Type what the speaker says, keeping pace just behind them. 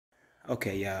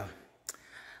Okay, y'all.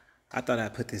 I thought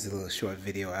I'd put this little short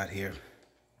video out here.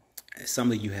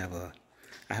 Some of you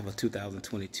I have a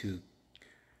 2022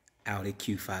 Audi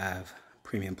Q5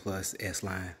 Premium Plus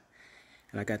S-Line.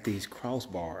 And I got these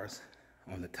crossbars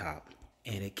on the top.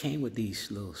 And it came with these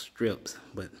little strips,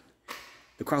 but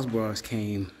the crossbars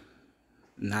came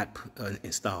not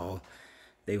installed.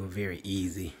 They were very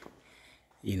easy.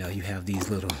 You know, you have these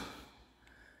little,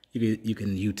 you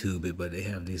can YouTube it, but they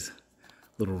have this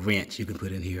little wrench you can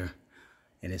put in here,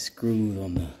 and it's screwed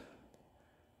on the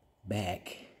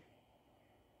back.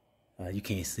 You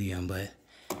can't see them, but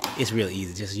it's real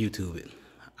easy. Just YouTube it.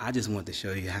 I just want to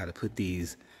show you how to put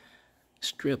these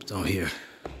strips on here.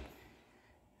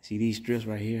 See these strips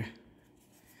right here?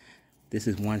 This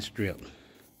is one strip,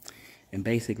 and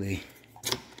basically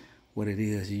what it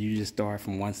is, you just start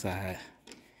from one side,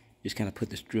 just kind of put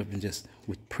the strip and just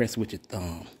press with your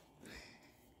thumb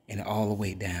and all the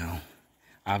way down.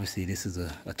 Obviously this is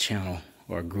a channel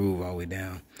or a groove all the way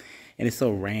down, and it's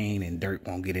so rain and dirt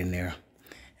won't get in there,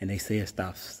 and they say it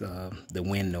stops the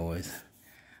wind noise.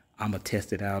 I'm gonna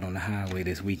test it out on the highway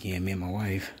this weekend, me and my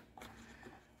wife,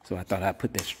 so I thought I'd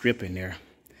put that strip in there.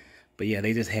 But yeah,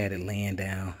 they just had it laying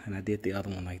down, and I did the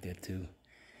other one like that too.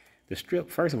 The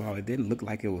strip, first of all, it didn't look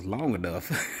like it was long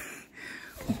enough.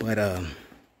 But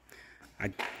I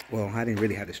didn't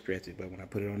really have to stretch it, but when I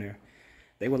put it on there,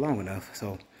 they were long enough.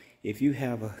 So if you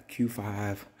have a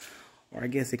Q5, or I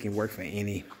guess it can work for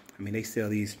any, I mean, they sell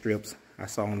these strips, I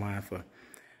saw online, for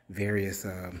various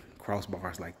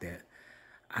crossbars like that.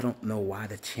 I don't know why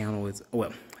the channel is,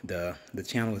 well, the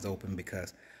channel is open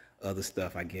because other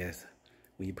stuff, I guess,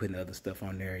 when you're putting other stuff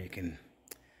on there, you can,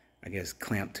 I guess,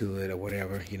 clamp to it or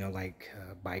whatever, you know, like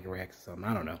bike racks or something,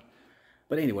 I don't know.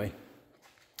 But anyway,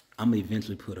 I'm gonna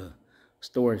eventually put a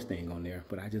storage thing on there,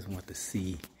 but I just want to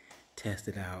see, test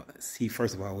it out, see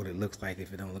first of all what it looks like.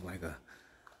 If it don't look like a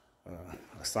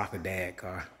soccer dad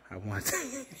car, I want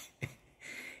to.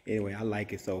 Anyway, I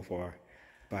like it so far.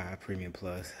 By Premium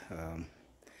Plus,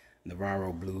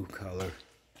 Navarro blue color.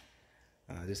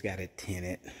 Just got it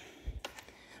tinted.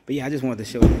 But yeah, I just wanted to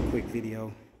show you a quick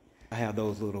video. I have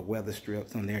those little weather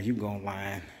strips on there. You can go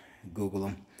online, Google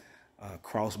them.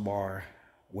 Crossbar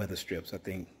weather strips, I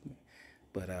think.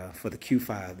 But for the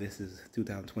Q5, this is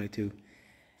 2022.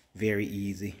 Very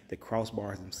easy. The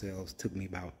crossbars themselves took me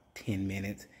about 10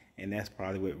 minutes. And that's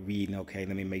probably with reading, okay,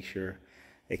 let me make sure.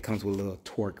 It comes with a little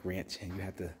torque wrench, and you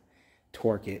have to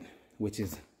torque it, which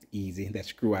is easy. That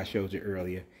screw I showed you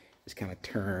earlier, just kind of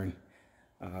turn.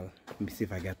 Let me see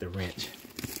if I got the wrench.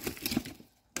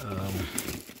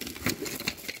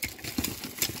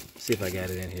 See if I got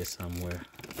it in here somewhere.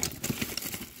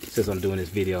 Since I'm doing this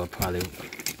video, I probably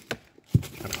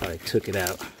took it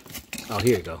out. Oh,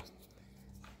 here you go.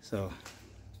 So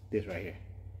this right here.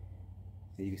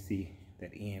 So you can see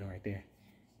that end right there.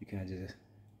 You kind of just,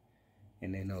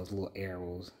 and then those little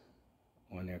arrows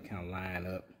on there kind of line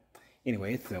up.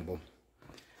 Anyway, it's simple.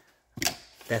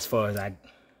 That's far as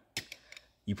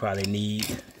you probably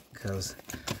need, because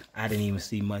I didn't even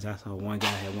see much. I saw one guy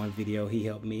had one video, he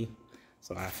helped me.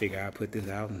 So I figured I'd put this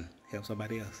out and help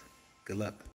somebody else. Good luck.